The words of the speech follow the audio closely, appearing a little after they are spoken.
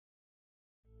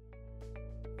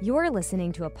You're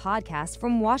listening to a podcast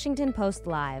from Washington Post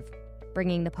Live,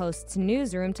 bringing the Post's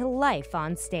newsroom to life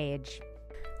on stage.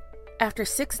 After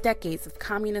 6 decades of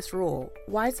communist rule,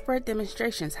 widespread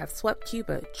demonstrations have swept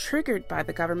Cuba, triggered by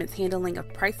the government's handling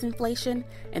of price inflation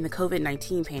and the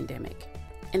COVID-19 pandemic.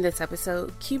 In this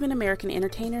episode, Cuban-American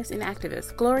entertainers and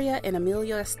activists Gloria and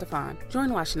Emilio Estefan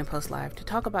join Washington Post Live to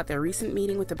talk about their recent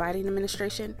meeting with the Biden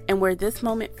administration and where this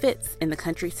moment fits in the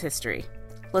country's history.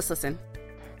 Let's listen.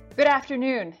 Good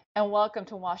afternoon, and welcome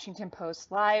to Washington Post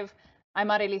Live. I'm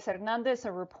Arelis Hernandez,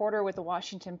 a reporter with the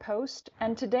Washington Post,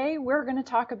 and today we're going to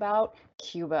talk about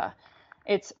Cuba.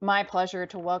 It's my pleasure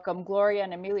to welcome Gloria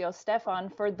and Emilio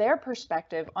Estefan for their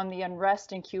perspective on the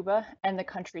unrest in Cuba and the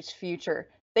country's future.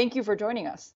 Thank you for joining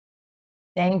us.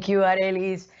 Thank you,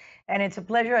 Arelis. And it's a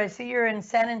pleasure. I see you're in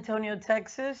San Antonio,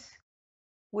 Texas,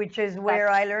 which is where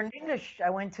I learned English. I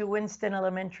went to Winston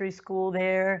Elementary School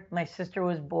there. My sister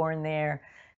was born there.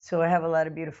 So I have a lot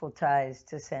of beautiful ties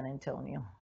to San Antonio.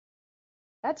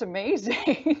 That's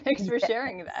amazing. Thanks for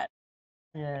sharing that.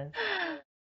 Yeah.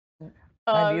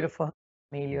 My beautiful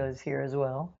Emilio is here as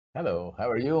well. Hello, how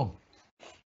are you?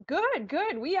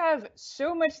 Good. We have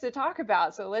so much to talk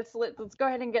about, so let's go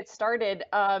ahead and get started.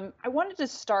 I wanted to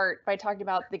start by talking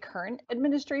about the current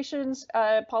administration's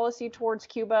policy towards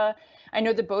Cuba. I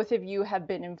know that both of you have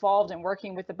been involved in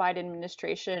working with the Biden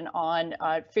administration on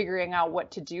figuring out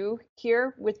what to do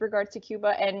here with regards to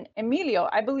Cuba. And Emilio,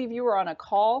 I believe you were on a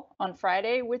call on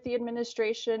Friday with the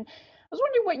administration. I was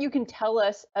wondering what you can tell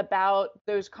us about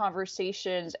those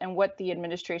conversations and what the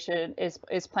administration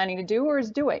is planning to do or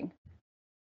is doing.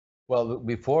 Well, a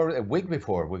week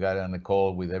before, we got on a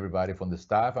call with everybody from the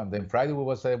staff, and then Friday we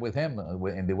was with him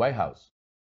in the White House,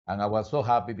 and I was so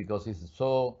happy because it's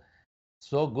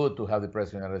so good to have the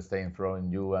president of the United States in front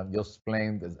of you and just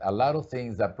explain a lot of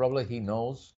things that probably he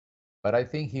knows, but I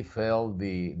think he felt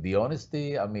the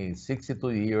honesty. I mean, 62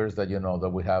 years that that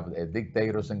we have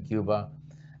dictators in Cuba,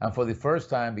 and for the first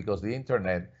time, because the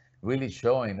internet really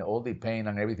showing all the pain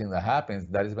and everything that happens,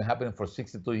 that has been happening for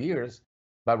 62 years,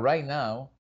 but right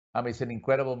now. I mean, it's an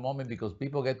incredible moment because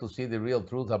people get to see the real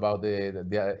truth about the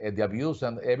abuse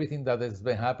and everything that has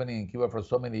been happening in Cuba for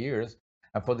so many years.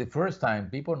 And for the first time,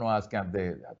 people not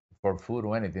asking for food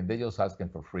or anything. They're just asking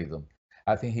for freedom.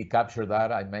 I think he captured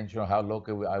that. I mentioned how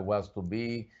lucky I was to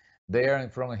be there in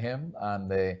front of him.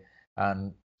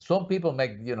 And some people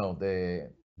make,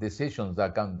 the decisions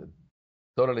that can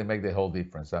totally make the whole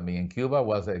difference. I mean, in Cuba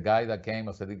was a guy that came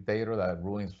as a dictator that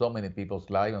ruined so many people's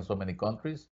lives in so many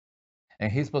countries.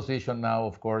 And his position now,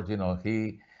 of course, he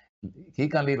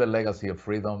can leave a legacy of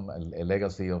freedom, a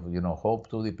legacy of, hope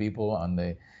to the people. And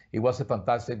it was a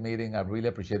fantastic meeting. I really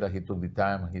appreciate that he took the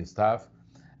time, his staff.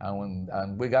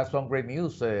 And we got some great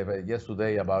news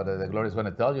yesterday about the Gloria's going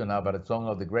to tell you now, but some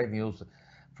of the great news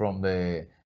from the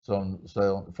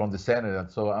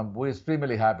Senate. So we're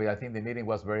extremely happy. I think the meeting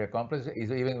was very accomplished.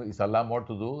 It's a lot more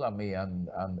to do. I mean, and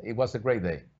it was a great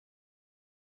day.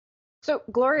 So,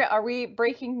 Gloria, are we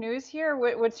breaking news here?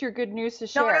 What's your good news to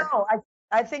share? No.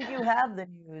 I think you have the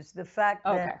news. The fact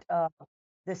that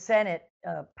the Senate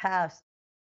passed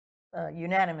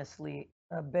unanimously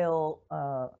a bill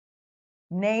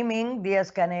naming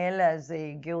Díaz-Canel as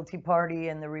a guilty party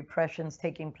in the repressions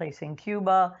taking place in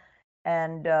Cuba,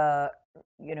 and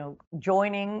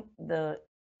joining the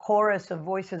chorus of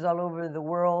voices all over the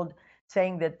world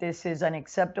saying that this is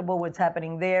unacceptable, what's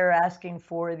happening there, asking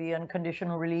for the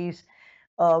unconditional release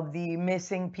of the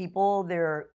missing people.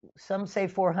 Some say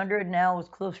 400, now it's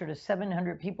closer to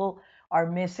 700 people are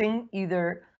missing,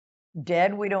 either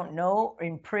dead, we don't know,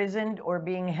 imprisoned, or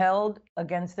being held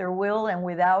against their will and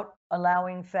without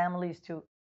allowing families to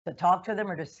talk to them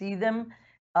or to see them,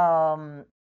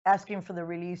 asking for the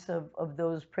release of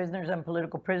those prisoners and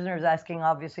political prisoners, asking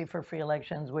obviously for free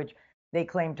elections, which they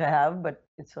claim to have, but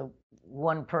it's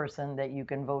one person that you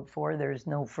can vote for. There's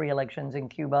no free elections in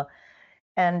Cuba.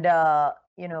 And,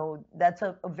 that's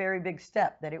a very big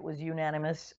step that it was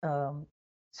unanimous. I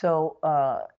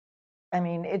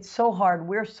mean, it's so hard.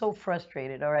 We're so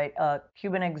frustrated, all right?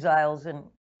 Cuban exiles, and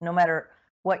no matter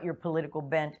what your political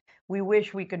bent, we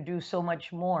wish we could do so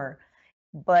much more.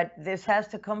 But this has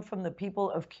to come from the people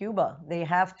of Cuba. They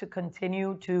have to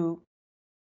continue to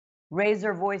raise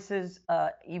their voices,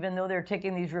 even though they're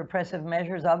taking these repressive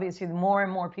measures. Obviously, the more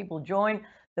and more people join,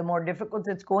 the more difficult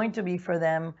it's going to be for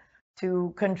them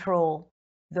to control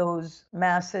those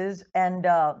masses. And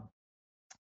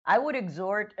I would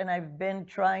exhort, and I've been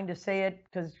trying to say it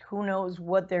because who knows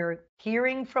what they're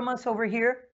hearing from us over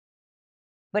here,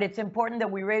 but it's important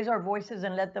that we raise our voices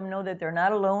and let them know that they're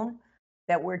not alone,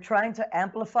 that we're trying to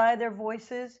amplify their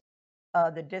voices,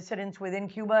 the dissidents within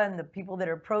Cuba and the people that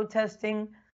are protesting,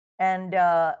 And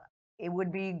it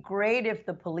would be great if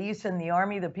the police and the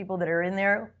army, the people that are in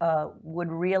there,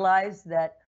 would realize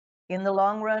that in the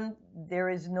long run, there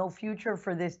is no future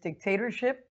for this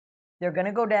dictatorship. They're going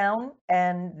to go down,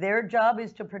 and their job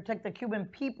is to protect the Cuban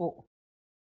people,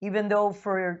 even though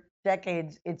for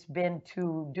decades it's been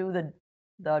to do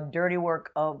the dirty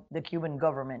work of the Cuban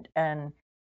government. And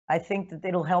I think that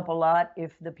it'll help a lot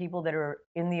if the people that are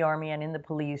in the army and in the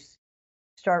police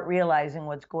start realizing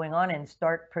what's going on and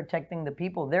start protecting the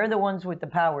people. They're the ones with the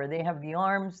power. They have the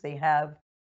arms, they have,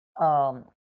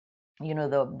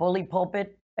 the bully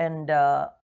pulpit, and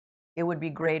it would be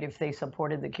great if they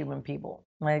supported the Cuban people.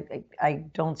 I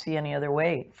don't see any other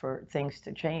way for things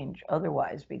to change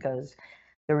otherwise, because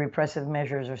the repressive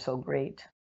measures are so great.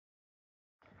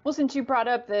 Well, since you brought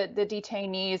up the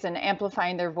detainees and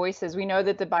amplifying their voices, we know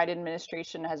that the Biden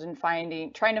administration has been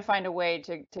trying to find a way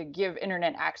to give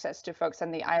internet access to folks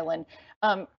on the island.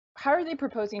 How are they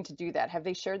proposing to do that? Have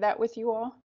they shared that with you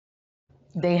all?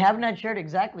 They have not shared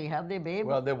exactly, have they, babe?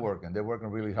 Well, they're working. They're working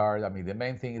really hard. I mean, the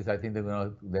main thing is I think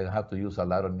they have to use a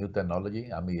lot of new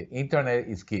technology. I mean, internet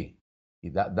is key.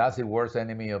 That's the worst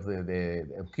enemy of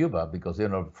of Cuba, because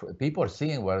people are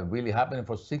seeing what really happening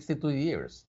for 62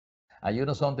 years. And you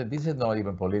know something, this is not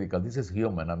even political, this is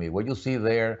human. I mean, what you see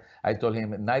there, I told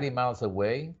him 90 miles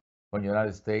away from the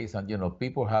United States, and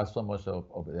people have so much of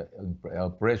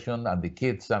oppression, and the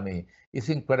kids, I mean, it's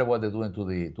incredible what they're doing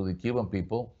to the Cuban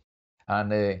people.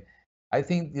 And I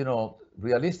think,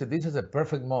 realistically, this is a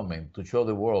perfect moment to show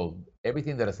the world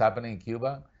everything that is happening in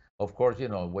Cuba. Of course,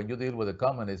 when you deal with the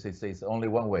communists, it's only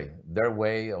one way, their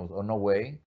way or no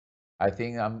way. I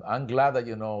think I'm glad that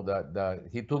that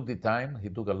he took the time. He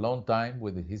took a long time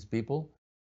with his people,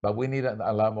 but we need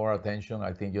a lot more attention.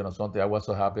 I think something. I was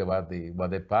so happy about what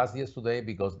they passed yesterday,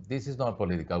 because this is not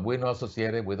political. We're not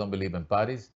associated. We don't believe in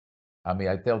parties. I mean,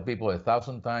 I tell people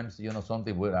 1,000 times.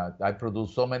 Something. I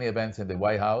produce so many events in the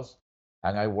White House,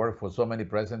 and I work for so many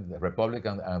presidents,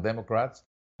 Republicans and Democrats,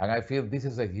 and I feel this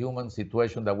is a human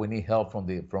situation that we need help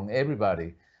from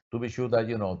everybody, to be sure that,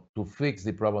 to fix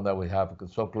the problem that we have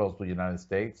so close to the United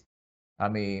States. I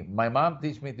mean, my mom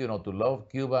teach me, to love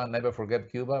Cuba, never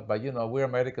forget Cuba. But, we're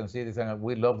American citizens, and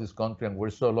we love this country, and we're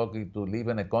so lucky to live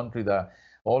in a country that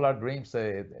all our dreams,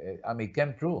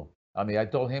 came true. I mean, I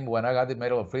told him when I got the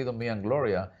Medal of Freedom, me and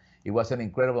Gloria, it was an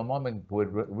incredible moment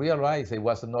to realize it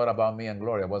was not about me and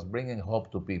Gloria. It was bringing hope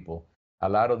to people. A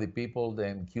lot of the people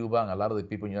in Cuba and a lot of the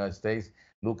people in the United States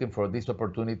looking for this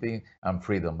opportunity and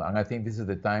freedom. And I think this is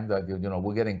the time that,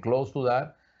 we're getting close to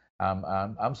that.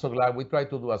 I'm so glad we try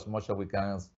to do as much as we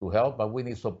can to help, but we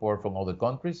need support from other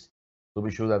countries to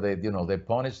be sure that they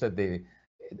punish that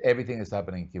everything is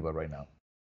happening in Cuba right now.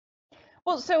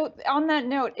 Well, so on that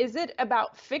note, is it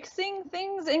about fixing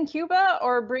things in Cuba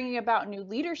or bringing about new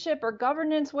leadership or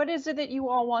governance? What is it that you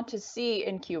all want to see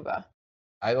in Cuba?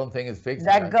 I don't think it's fixing.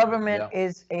 That government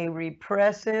is a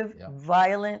repressive,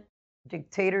 violent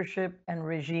dictatorship and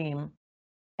regime.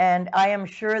 And I am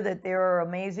sure that there are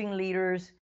amazing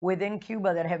leaders within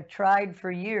Cuba that have tried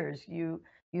for years. You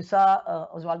saw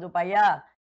Osvaldo Payá,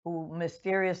 who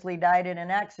mysteriously died in an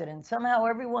accident. Somehow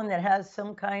everyone that has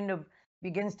some kind of,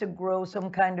 begins to grow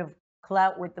some kind of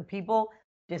clout with the people,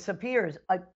 disappears.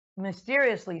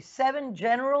 Mysteriously, 7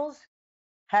 generals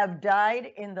have died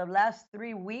in the last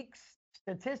 3 weeks.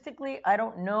 Statistically, I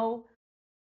don't know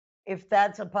if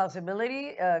that's a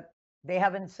possibility. They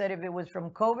haven't said if it was from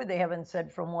COVID. They haven't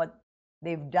said from what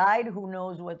they've died. Who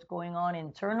knows what's going on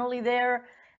internally there?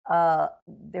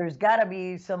 There's got to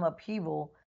be some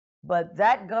upheaval. But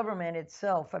that government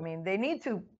itself, I mean, they need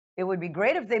to, it would be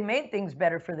great if they made things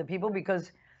better for the people,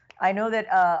 because I know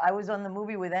that I was on the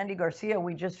movie with Andy Garcia.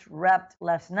 We just wrapped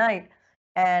last night,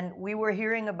 and we were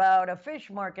hearing about a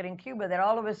fish market in Cuba that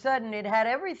all of a sudden it had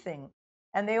everything.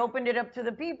 And they opened it up to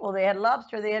the people. They had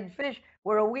lobster, they had fish,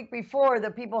 where a week before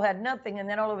the people had nothing. And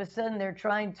then all of a sudden they're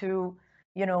trying to,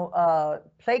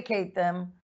 placate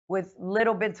them with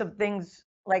little bits of things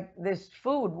like this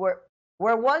food.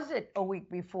 Where was it a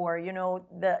week before?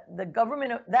 The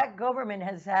government, that government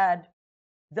has had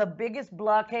the biggest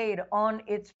blockade on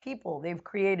its people. They've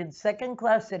created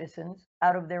second-class citizens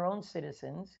out of their own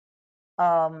citizens.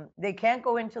 They can't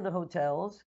go into the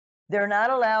hotels. They're not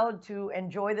allowed to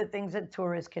enjoy the things that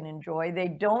tourists can enjoy. They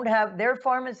don't have, their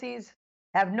pharmacies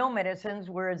have no medicines,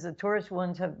 whereas the tourist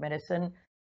ones have medicine.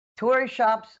 Tourist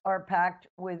shops are packed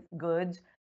with goods.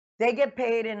 They get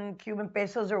paid in Cuban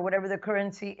pesos or whatever the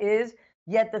currency is,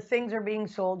 yet the things are being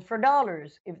sold for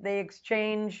dollars. If they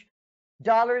exchange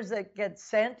dollars that get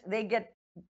sent, they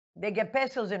get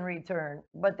pesos in return,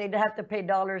 but they'd have to pay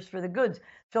dollars for the goods.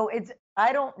 So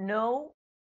I don't know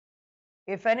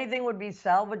if anything would be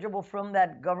salvageable from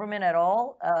that government at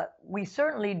all, we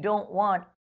certainly don't want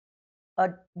a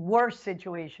worse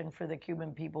situation for the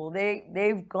Cuban people.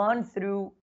 They've gone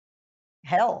through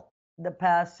hell the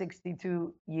past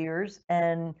 62 years,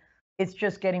 and it's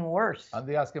just getting worse. And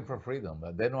they're asking for freedom,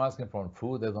 but they're not asking for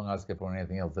food. They don't ask for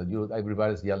anything else.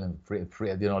 Everybody's yelling free,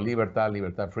 libertad,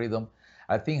 libertad, freedom.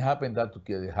 I think happening that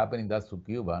to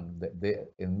Cuba.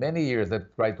 In many years they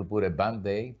tried to put a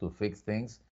band-aid to fix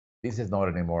things. This is not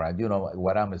anymore. And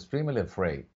what I'm extremely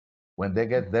afraid, when they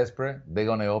get desperate, they're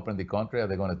going to open the country, and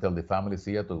they're going to tell the families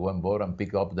here to go and vote and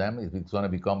pick up them. It's going to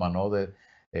become another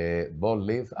bold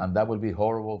lift, and that will be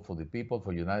horrible for the people,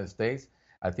 for the United States.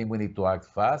 I think we need to act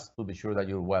fast to be sure that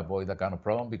you avoid that kind of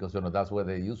problem, because that's what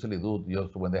they usually do.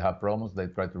 Just when they have problems, they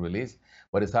try to release.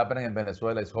 What is happening in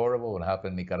Venezuela is horrible. What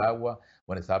happened in Nicaragua,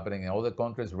 when it's happening in other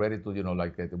countries, ready to,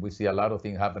 like we see a lot of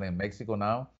things happening in Mexico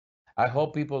now. I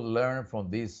hope people learn from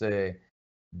this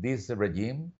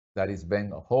regime that has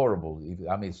been horrible.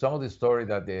 Some of the story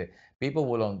that the people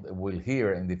will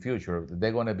hear in the future,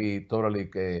 they're going to be totally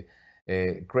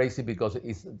crazy, because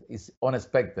it's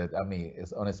unexpected.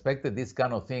 It's unexpected, these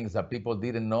kind of things that people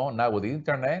didn't know. Now with the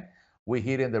internet, we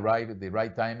hear in the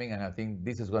right timing, and I think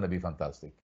this is going to be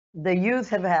fantastic. The youth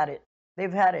have had it.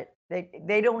 They've had it.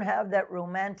 They don't have that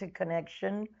romantic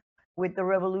connection with the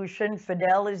revolution.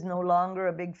 Fidel is no longer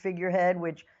a big figurehead,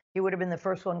 which he would have been the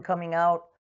first one coming out,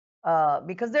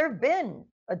 because there have been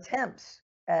attempts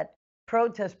at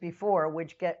protests before,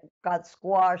 which got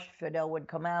squashed. Fidel would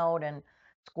come out and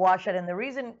squash it. And the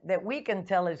reason that we can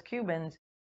tell as Cubans,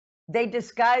 they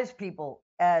disguise people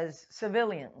as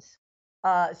civilians,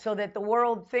 so that the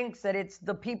world thinks that it's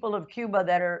the people of Cuba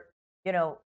that are,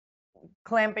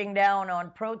 clamping down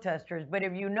on protesters. But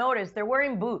if you notice, they're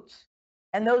wearing boots,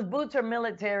 and those boots are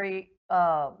military,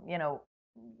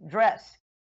 dress.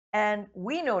 And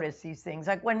we notice these things,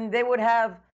 like when they would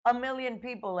have 1 million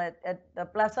people at the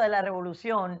Plaza de la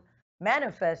Revolución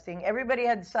manifesting. Everybody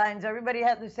had signs, everybody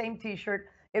had the same t-shirt.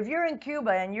 If you're in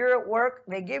Cuba and you're at work,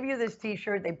 they give you this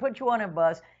t-shirt, they put you on a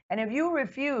bus, and if you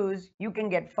refuse, you can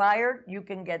get fired, you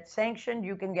can get sanctioned,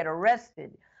 you can get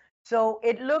arrested. So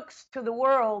it looks to the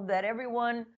world that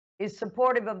everyone is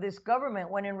supportive of this government,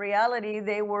 when in reality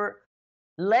they were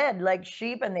led like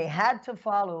sheep, and they had to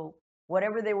follow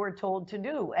whatever they were told to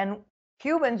do. And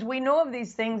Cubans, we know of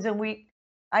these things, and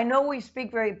I know we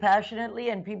speak very passionately,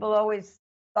 and people always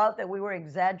thought that we were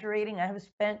exaggerating. I have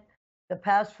spent the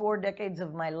past 4 decades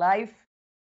of my life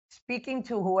speaking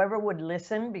to whoever would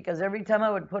listen, because every time I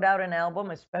would put out an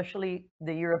album, especially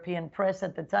the European press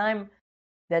at the time,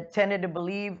 that tended to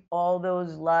believe all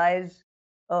those lies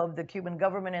of the Cuban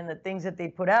government and the things that they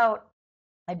put out,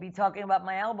 I'd be talking about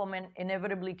my album, and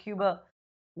inevitably Cuba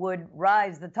would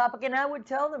rise the topic, and I would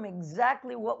tell them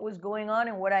exactly what was going on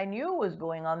and what I knew was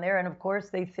going on there. And of course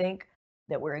they think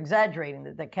that we're exaggerating,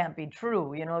 that can't be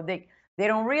true. They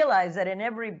don't realize that in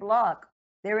every block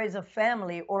there is a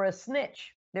family or a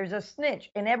snitch. There's a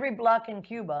snitch in every block in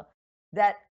Cuba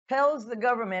that tells the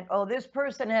government, oh, this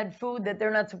person had food that they're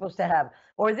not supposed to have,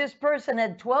 or this person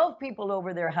had 12 people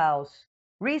over their house.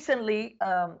 Recently,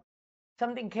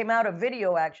 something came out, a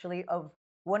video actually, of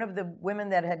one of the women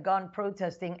that had gone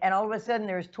protesting, and all of a sudden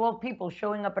there's 12 people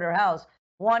showing up at her house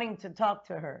wanting to talk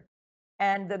to her.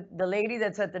 And the lady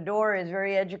that's at the door is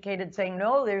very educated, saying,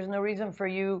 no, there's no reason for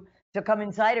you to come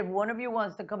inside if one of you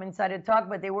wants to come inside and talk.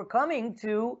 But they were coming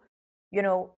to,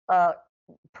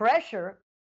 pressure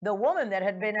the woman that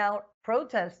had been out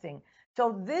protesting.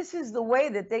 So this is the way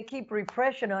that they keep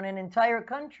repression on an entire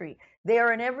country. They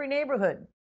are in every neighborhood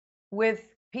with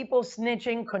people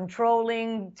snitching,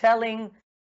 controlling, telling.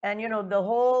 And, the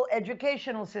whole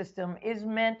educational system is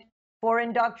meant for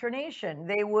indoctrination.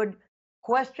 They would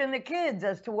question the kids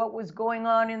as to what was going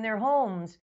on in their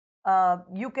homes.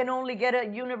 You can only get a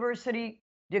university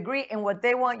degree in what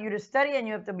they want you to study, and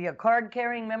you have to be a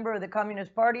card-carrying member of the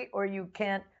Communist Party, or you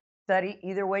can't study.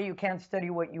 Either way, you can't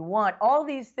study what you want. All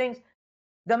these things,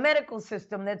 the medical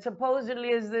system that supposedly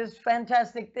is this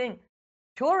fantastic thing.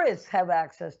 Tourists have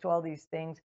access to all these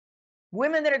things.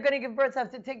 Women that are going to give birth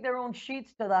have to take their own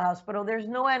sheets to the hospital. There's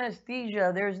no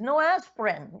anesthesia. There's no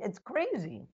aspirin. It's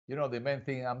crazy. The main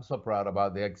thing I'm so proud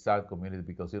about the exile community,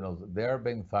 because, they've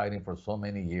been fighting for so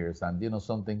many years. And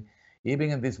something,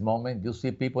 even in this moment, you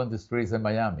see people in the streets in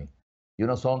Miami,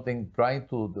 something, trying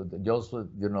to just,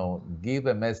 give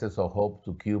a message of hope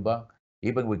to Cuba,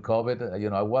 even with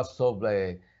COVID. I was so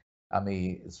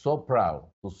so proud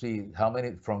to see how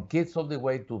many, from kids all the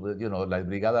way to, like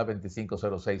Brigada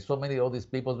 2506, so many of these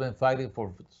people have been fighting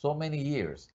for so many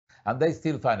years, and they're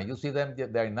still fighting. You see them,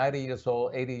 they're 90 years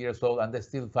old, 80 years old, and they're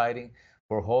still fighting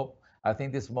for hope. I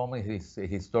think this moment is a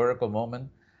historical moment.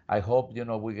 I hope,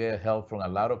 we get help from a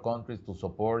lot of countries to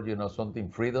support, something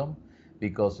freedom,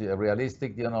 because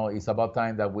realistic, it's about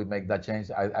time that we make that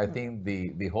change. I think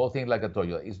the whole thing, like I told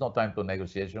you, it's not time to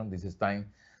negotiation. This is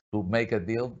time to make a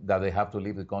deal that they have to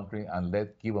leave the country and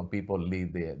let Cuban people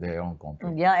lead their own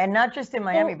country. Yeah, and not just in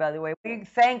Miami, by the way. We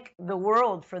thank the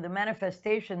world for the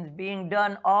manifestations being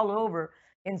done all over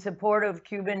in support of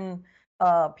Cuban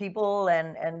people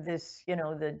and this,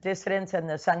 the dissidents and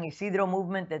the San Isidro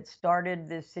movement that started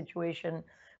this situation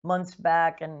months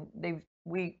back. And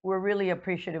we're really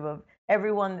appreciative of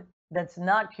everyone that's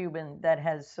not Cuban that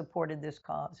has supported this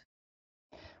cause.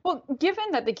 Well,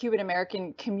 given that the Cuban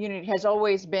American community has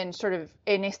always been sort of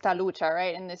in esta lucha,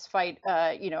 right, in this fight,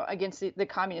 against the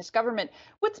communist government,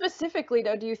 what specifically,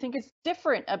 though, do you think is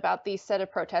different about these set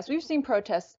of protests? We've seen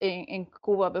protests in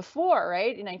Cuba before,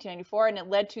 right, in 1994, and it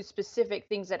led to specific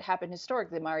things that happened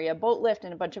historically, the Maria boat lift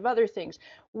and a bunch of other things.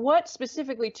 What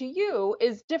specifically to you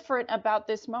is different about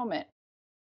this moment?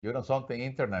 Something,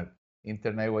 internet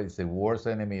is the worst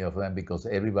enemy of them, because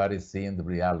everybody's seeing the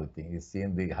reality, is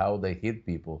seeing how they hit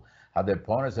people, how they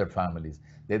punish their families.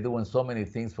 They're doing so many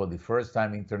things for the first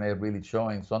time. Internet really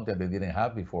showing something they didn't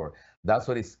have before. That's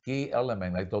what is key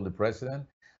element. I told the president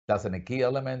that's a key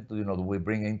element. We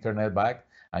bring internet back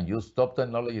and use top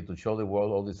technology to show the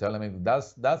world all these elements.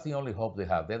 That's the only hope they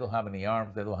have. They don't have any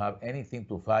arms. They don't have anything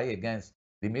to fight against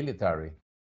the military.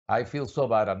 I feel so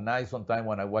bad at night sometimes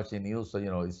when I watch the news. So,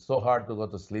 it's so hard to go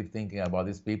to sleep thinking about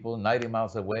these people 90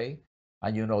 miles away.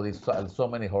 And, there's so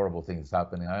many horrible things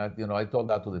happening. I told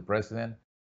that to the president,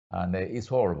 and it's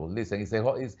horrible. Listen,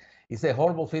 it's a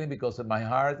horrible feeling, because in my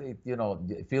heart,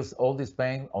 it feels all this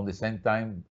pain. On the same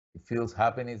time, it feels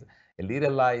happiness. A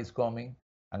little light is coming.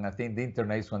 And I think the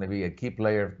internet is going to be a key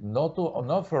player, not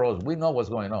for us. We know what's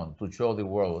going on, to show the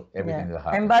world everything that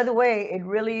happens. And by the way, it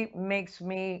really makes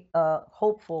me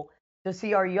hopeful to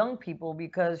see our young people,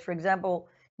 because, for example,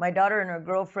 my daughter and her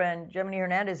girlfriend, Gemini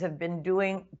Hernandez, have been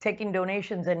taking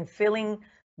donations and filling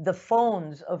the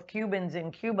phones of Cubans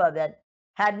in Cuba that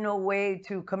had no way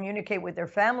to communicate with their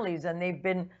families. And they've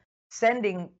been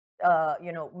sending,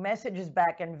 messages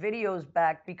back and videos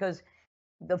back, because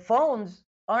the phones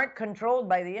aren't controlled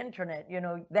by the internet.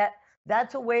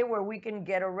 That's a way where we can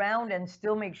get around and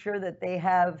still make sure that they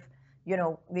have,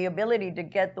 the ability to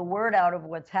get the word out of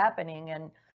what's happening, and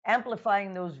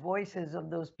amplifying those voices of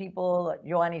those people.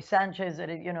 Joanny Sanchez, that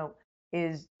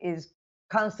is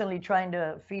constantly trying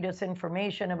to feed us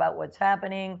information about what's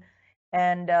happening.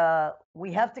 And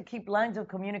we have to keep lines of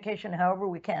communication however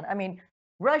we can. I mean,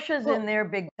 Russia's in there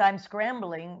big time,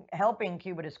 scrambling, helping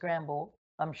Cuba to scramble,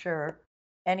 I'm sure,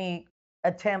 any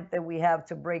attempt that we have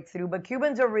to break through. But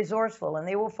Cubans are resourceful, and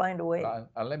they will find a way.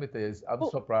 And let me tell you, I'm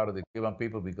so proud of the Cuban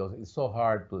people, because it's so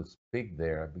hard to speak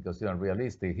there, because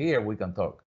realistic, here we can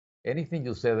talk. Anything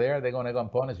you say there, they're going to go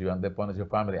and punish you, and they punish your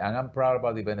family. And I'm proud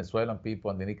about the Venezuelan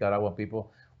people and the Nicaraguan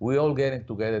people. We all getting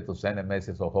together to send a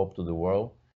message of hope to the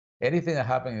world. Anything that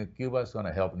happens in Cuba is going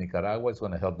to help Nicaragua. It's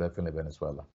going to help definitely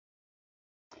Venezuela.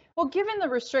 Well, given the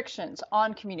restrictions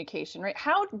on communication, right,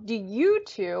 how do you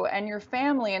two and your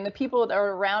family and the people that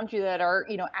are around you that are,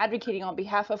 advocating on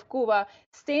behalf of Cuba,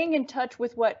 staying in touch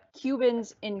with what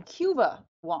Cubans in Cuba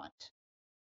want?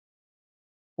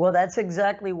 Well, that's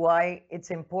exactly why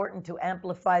it's important to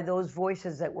amplify those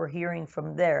voices that we're hearing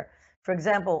from there. For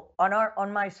example,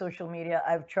 on my social media,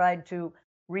 I've tried to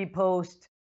repost,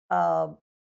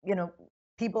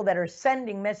 people that are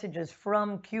sending messages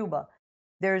from Cuba.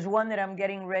 There's one that I'm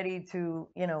getting ready to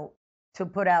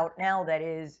put out now, that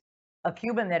is a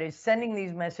Cuban that is sending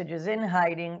these messages in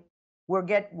hiding. We're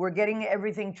getting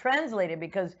everything translated,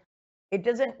 because it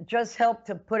doesn't just help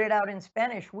to put it out in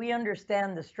Spanish. We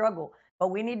understand the struggle, but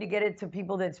we need to get it to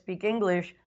people that speak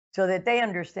English so that they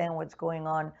understand what's going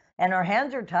on. And our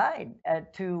hands are tied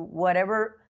to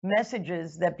whatever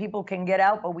messages that people can get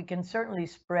out, but we can certainly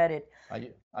spread it.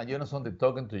 And something,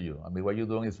 talking to you, I mean, what you're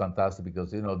doing is fantastic,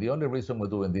 because, the only reason we're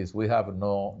doing this, we have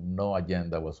no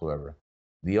agenda whatsoever.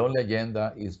 The only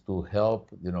agenda is to help,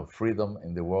 freedom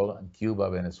in the world, and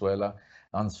Cuba, Venezuela,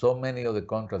 and so many other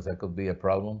countries that could be a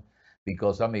problem.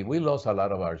 Because, we lost a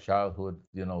lot of our childhood,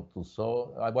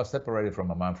 I was separated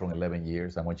from a mom for 11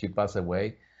 years. And when she passed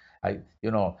away, I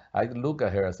look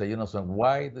at her and say, so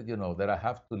why, that I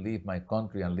have to leave my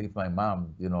country and leave my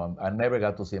mom? I never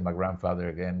got to see my grandfather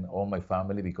again, all my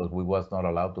family, because we was not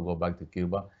allowed to go back to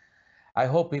Cuba. I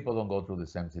hope people don't go through the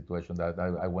same situation that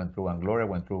I went through, and Gloria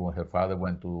went through when her father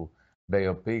went to Bay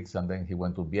of Pigs, and then he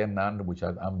went to Vietnam, which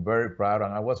I'm very proud of.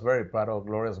 And I was very proud of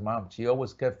Gloria's mom. She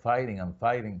always kept fighting and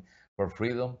fighting for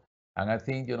freedom. And I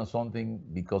think, something,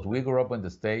 because we grew up in the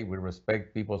state, we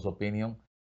respect people's opinion.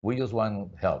 We just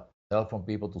want help from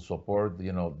people to support,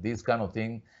 this kind of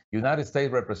thing. United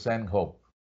States represent hope.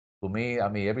 To me, I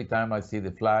mean, every time I see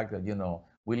the flag,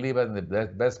 we live in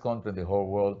the best country in the whole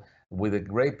world with the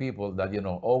great people that,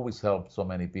 always help so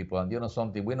many people. And,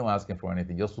 something, we're not asking for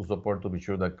anything, just to support, to be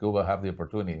sure that Cuba have the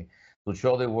opportunity to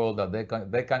show the world that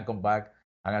they can come back.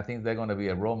 And I think they're going to be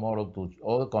a role model to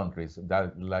other countries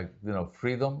that,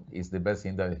 freedom is the best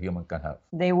thing that a human can have.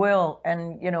 They will.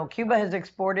 And, Cuba has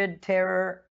exported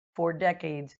terror for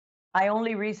decades. I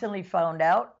only recently found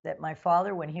out that my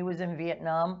father, when he was in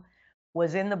Vietnam,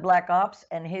 was in the Black Ops,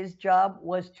 and his job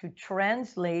was to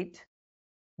translate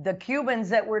the Cubans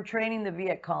that were training the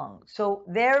Viet Cong. So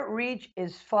their reach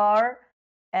is far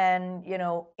and,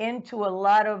 into a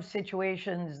lot of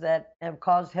situations that have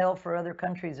caused hell for other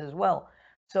countries as well.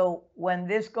 So when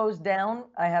this goes down,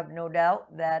 I have no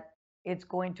doubt that it's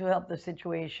going to help the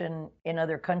situation in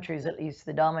other countries, at least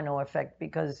the domino effect,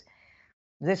 because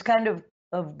this kind of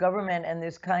government and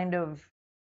this kind of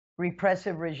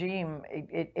repressive regime,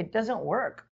 it doesn't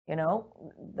work. I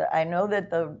know that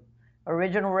the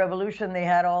original revolution, they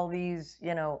had all these,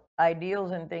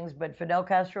 ideals and things, but Fidel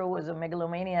Castro was a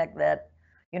megalomaniac that,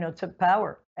 took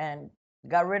power and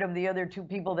got rid of the other two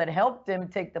people that helped him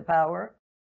take the power,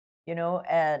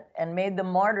 and made them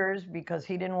martyrs because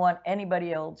he didn't want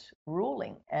anybody else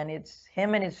ruling. And it's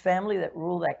him and his family that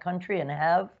rule that country and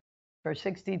have for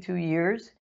 62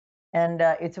 years. And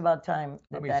it's about time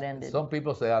that ended. Some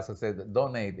people say, as I said,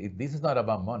 donate. This is not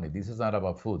about money. This is not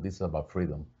about food. This is about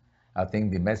freedom. I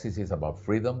think the message is about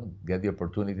freedom. Get the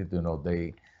opportunity to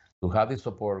have the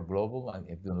support global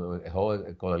and a whole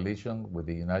coalition with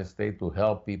the United States to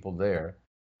help people there.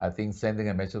 I think sending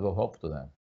a message of hope to them.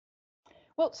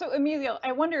 Well, so Emilio,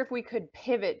 I wonder if we could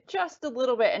pivot just a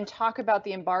little bit and talk about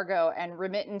the embargo and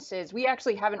remittances. We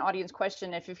actually have an audience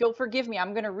question. If you'll forgive me,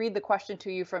 I'm going to read the question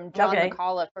to you from John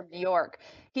McCullough from New York.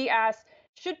 He asked,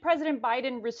 should President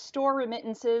Biden restore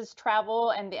remittances,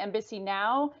 travel, and the embassy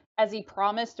now, as he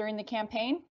promised during the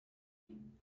campaign?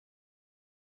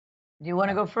 Do you want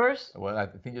to go first? Well, I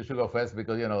think you should go first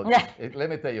because, let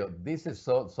me tell you, this is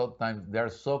sometimes they're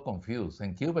so confused.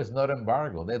 And Cuba is not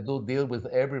embargo. They do deal with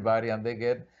everybody and they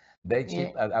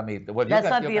cheat. Yeah. I mean, that's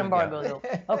not the embargo, though.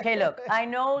 Okay, look, I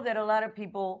know that a lot of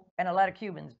people, and a lot of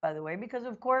Cubans, by the way, because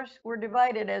of course we're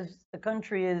divided as the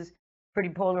country is pretty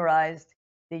polarized.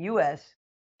 The U.S.,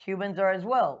 Cubans are as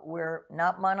well. We're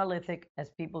not monolithic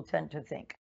as people tend to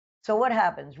think. So what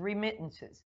happens?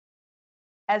 Remittances.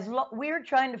 We're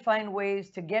trying to find ways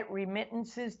to get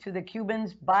remittances to the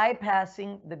Cubans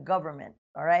bypassing the government,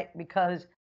 all right? Because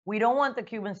we don't want the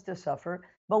Cubans to suffer,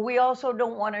 but we also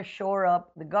don't want to shore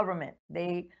up the government.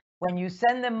 When you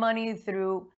send them money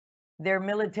through their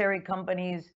military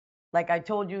companies, like I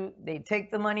told you, they take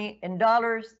the money in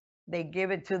dollars, they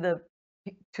give it to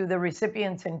the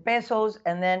recipients in pesos,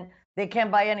 and then they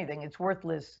can't buy anything. It's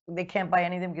worthless. They can't buy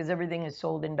anything because everything is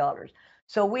sold in dollars.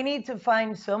 So we need to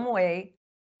find some way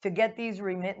to get these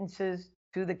remittances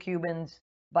to the Cubans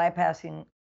bypassing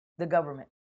the government.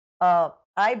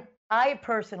 I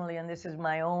personally, and this is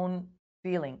my own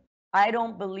feeling, I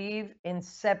don't believe in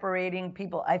separating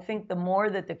people. I think the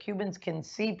more that the Cubans can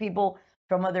see people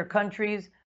from other countries,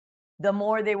 the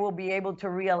more they will be able to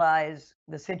realize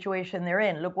the situation they're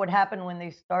in. Look what happened when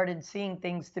they started seeing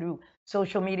things through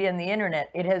social media and the internet.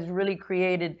 It has really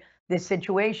created this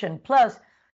situation. Plus,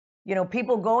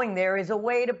 people going there is a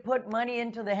way to put money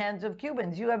into the hands of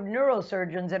Cubans. You have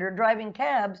neurosurgeons that are driving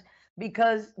cabs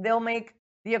because they'll make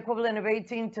the equivalent of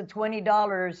 $18 to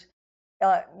 $20,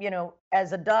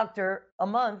 as a doctor a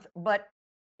month. But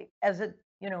as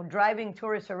driving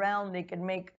tourists around, they can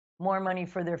make more money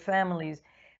for their families.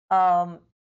 I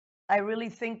really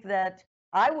think that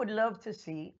I would love to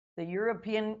see the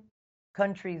European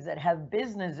countries that have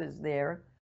businesses there,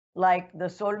 like the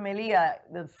Sol Melia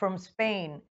from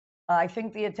Spain. I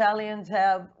think the Italians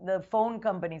have the phone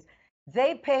companies.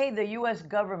 They pay the U.S.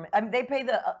 government. They pay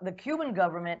the Cuban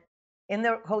government in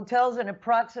their hotels an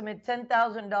approximate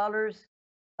 $10,000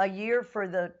 a year for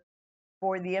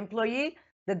the employee.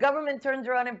 The government turns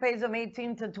around and pays them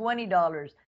 $18 to $20.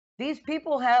 These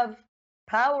people have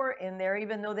power in there,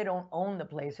 even though they don't own the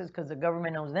places because the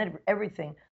government owns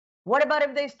everything. What about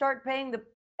if they start paying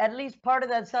at least part of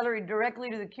that salary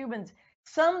directly to the Cubans?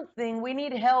 We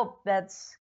need help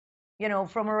that's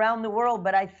from around the world.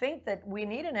 But I think that we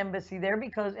need an embassy there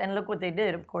and look what they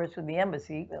did, of course, with the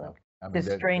embassy, this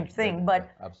strange thing. But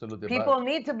absolutely, people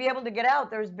need to be able to get out.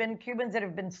 There's been Cubans that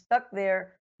have been stuck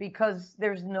there because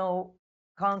there's no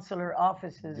consular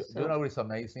offices. You know, it's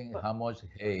amazing how much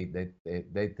hate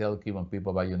they tell Cuban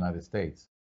people about United States.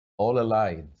 All a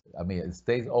lie. I mean,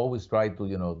 states always try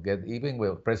to, get, even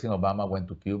when President Obama went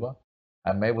to Cuba,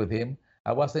 I met with him.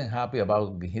 I wasn't happy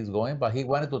about his going, but he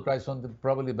wanted to try something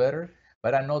probably better.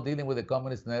 But I know dealing with the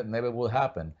communists never will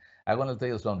happen. I'm going to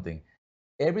tell you something.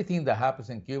 Everything that happens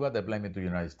in Cuba, they blame it to the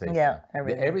United States. Yeah,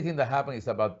 everything that happens is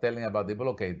about telling about the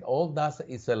blockade. All that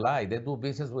is a lie. They do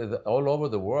business with all over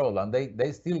the world, and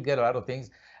they still get a lot of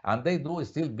things, and they do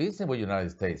still business with the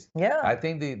United States. Yeah. I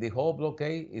think the whole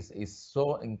blockade is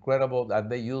so incredible that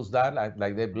they use that,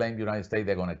 like they blame the United States.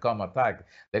 They're going to come attack.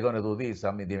 They're going to do this.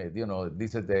 I mean,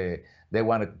 this is they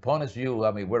want to punish you.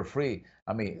 I mean, we're free.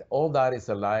 I mean, all that is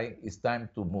a lie. It's time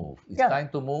to move. It's time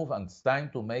to move, and it's time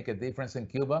to make a difference in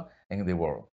Cuba and in the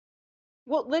world.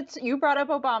 Well, you brought up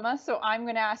Obama, so I'm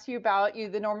going to ask you about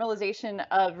the normalization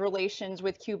of relations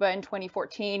with Cuba in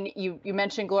 2014. You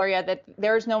mentioned, Gloria, that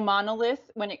there's no monolith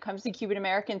when it comes to Cuban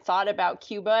American thought about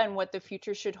Cuba and what the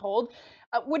future should hold.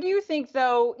 What do you think,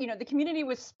 though? The community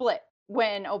was split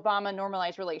when Obama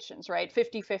normalized relations, right?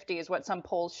 50-50 is what some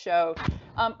polls show.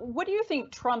 What do you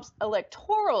think Trump's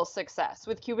electoral success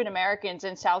with Cuban Americans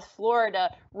in South Florida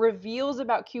reveals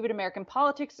about Cuban American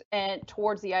politics and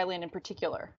towards the island in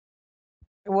particular?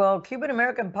 Well, Cuban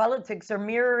American politics are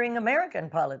mirroring American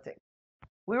politics.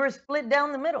 We were split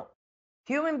down the middle.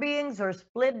 Human beings are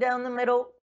split down the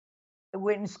middle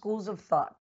in schools of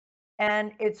thought.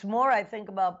 And it's more, I think,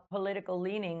 about political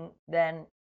leaning than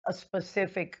a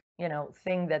specific,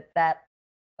 thing that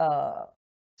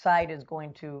side is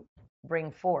going to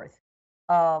bring forth.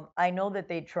 I know that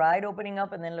they tried opening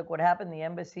up, and then look what happened. The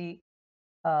embassy,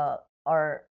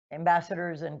 our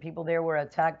ambassadors and people there were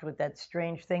attacked with that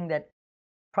strange thing that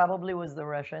probably was the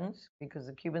Russians, because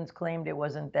the Cubans claimed it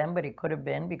wasn't them, but it could have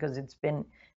been, because it's been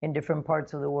in different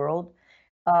parts of the world.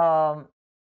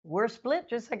 We're split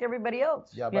just like everybody else.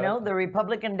 Yeah, the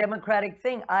Republican Democratic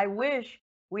thing. I wish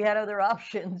we had other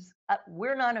options.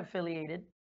 We're not affiliated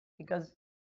because,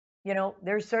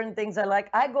 there's certain things I like.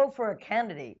 I go for a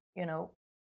candidate,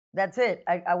 that's it.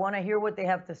 I want to hear what they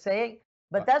have to say,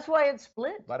 but that's why it's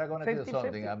split. But I'm going to tell you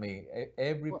something. I mean,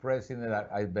 every president that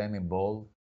I've been involved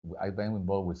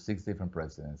with 6 different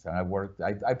presidents, and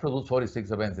I produced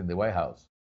 46 events in the White House.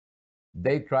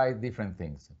 They tried different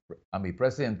things. I mean,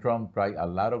 President Trump tried a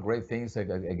lot of great things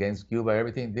against Cuba.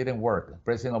 Everything didn't work.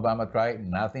 President Obama tried,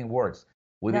 nothing works.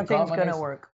 With Nothing's going to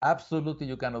work. Absolutely,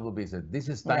 you cannot do business. This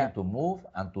is time to move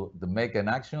and to make an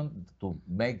action to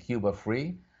make Cuba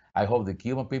free. I hope the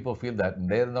Cuban people feel that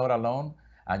they're not alone.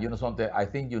 And something, I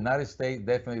think United States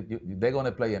definitely, they're going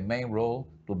to play a main role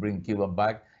to bring Cuba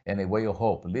back in a way of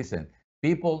hope. Listen,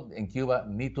 people in Cuba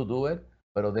need to do it,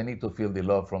 but they need to feel the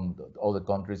love from all the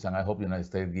countries, and I hope the United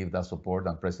States give that support,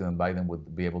 and President Biden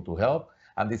would be able to help.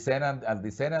 And the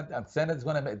Senate is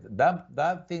going to make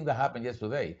that thing that happened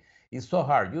yesterday. It's so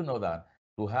hard, that,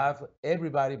 to have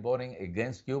everybody voting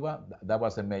against Cuba. That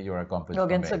was a major accomplishment.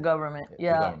 Against the government,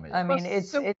 yeah. The government. I mean,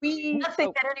 it's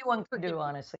nothing that anyone could do.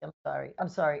 Honestly, I'm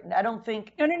sorry. I don't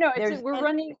think. No.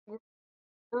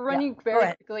 We're running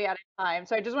very quickly out of time.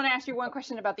 So I just want to ask you one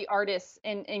question about the artists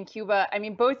in Cuba. I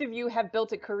mean, both of you have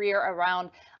built a career around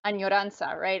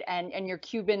añoranza, right? And your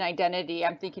Cuban identity.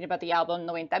 I'm thinking about the album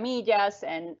 90 Millas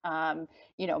and,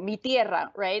 Mi Tierra,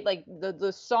 right? Like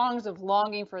the songs of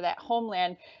longing for that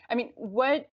homeland. I mean,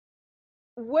 what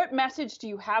message do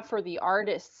you have for the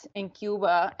artists in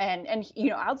Cuba and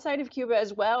outside of Cuba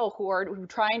as well, who are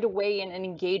trying to weigh in and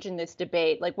engage in this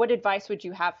debate? Like, what advice would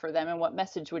you have for them, and what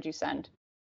message would you send?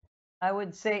 I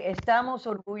would say, estamos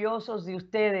orgullosos de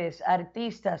ustedes,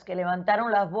 artistas que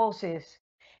levantaron las voces,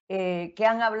 que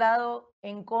han hablado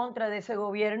en contra de ese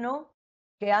gobierno,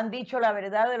 que han dicho la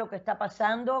verdad de lo que está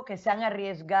pasando, que se han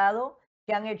arriesgado,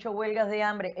 que han hecho huelgas de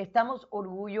hambre. Estamos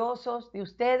orgullosos de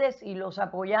ustedes y los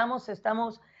apoyamos.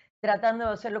 Estamos tratando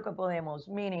de hacer lo que podemos.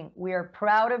 Meaning, we are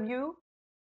proud of you.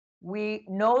 We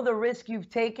know the risk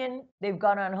you've taken. They've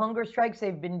gone on hunger strikes.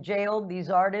 They've been jailed. These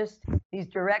artists, these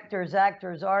directors,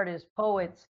 actors, artists,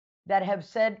 poets that have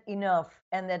said enough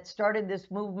and that started this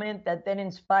movement that then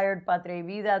inspired Patria y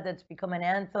Vida, that's become an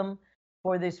anthem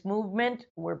for this movement.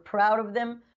 We're proud of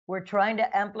them. We're trying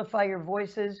to amplify your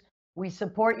voices. We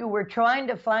support you. We're trying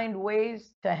to find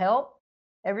ways to help.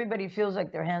 Everybody feels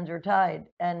like their hands are tied,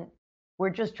 and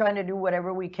we're just trying to do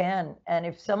whatever we can. And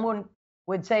if someone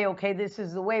would say, okay, this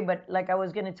is the way, but like I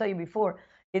was going to tell you before,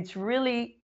 it's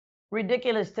really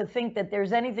ridiculous to think that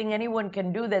there's anything anyone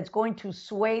can do that's going to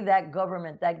sway that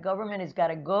government. That government has got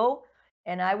to go.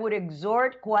 And I would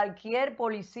exhort cualquier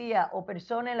policía o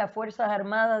persona en las Fuerzas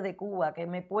Armadas de Cuba que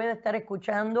me pueda estar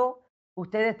escuchando,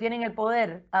 Ustedes tienen el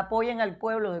poder, apoyen al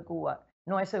pueblo de Cuba,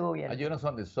 no ese gobierno. And you know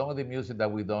something, some of the music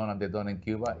that we done and they done in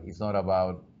Cuba is not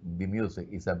about the music,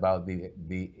 it's about the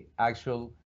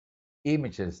actual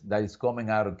images that is coming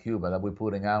out of Cuba that we're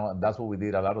putting out, and that's what we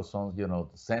did, a lot of songs, you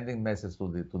know, sending messages to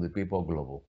the people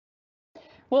global.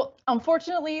 Well,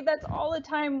 unfortunately, that's all the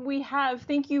time we have.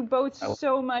 Thank you both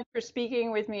so much for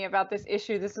speaking with me about this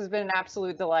issue. This has been an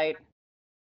absolute delight.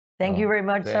 Thank you very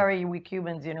much. Sorry, we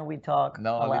Cubans, you know, we talk a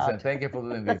lot. Listen, thank you for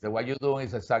doing this. What you're doing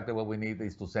is exactly what we need,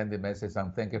 is to send the message,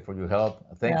 and thank you for your help.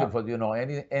 Thank you for, you know,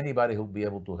 anybody who'll be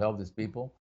able to help these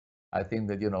people. I think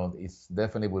that, you know, it's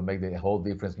definitely will make the whole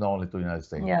difference, not only to the United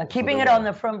States. Yeah, keeping it on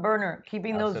the front burner,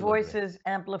 keeping those voices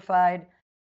amplified,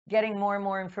 getting more and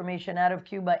more information out of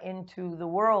Cuba into the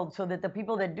world so that the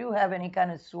people that do have any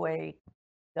kind of sway,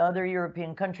 the other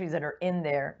European countries that are in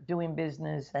there doing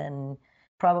business and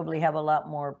probably have a lot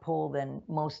more pull than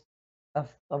most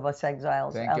of us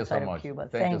exiles outside of Cuba.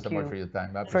 Thank you so much for your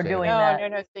time. For doing that.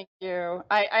 No, thank you.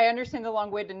 I understand the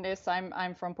long-windedness.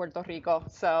 I'm from Puerto Rico,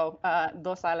 so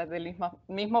dos alas del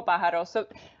mismo pájaro. So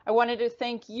I wanted to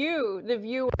thank you, the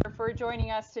viewer, for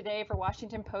joining us today for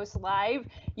Washington Post Live.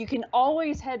 You can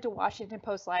always head to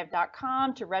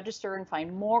WashingtonPostLive.com to register and find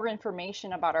more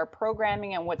information about our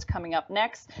programming and what's coming up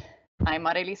next. I'm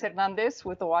Arelis Hernandez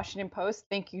with the Washington Post.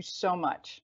 Thank you so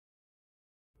much.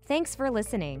 Thanks for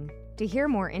listening. To hear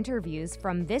more interviews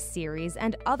from this series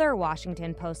and other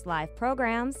Washington Post Live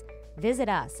programs, visit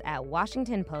us at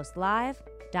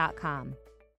WashingtonPostLive.com.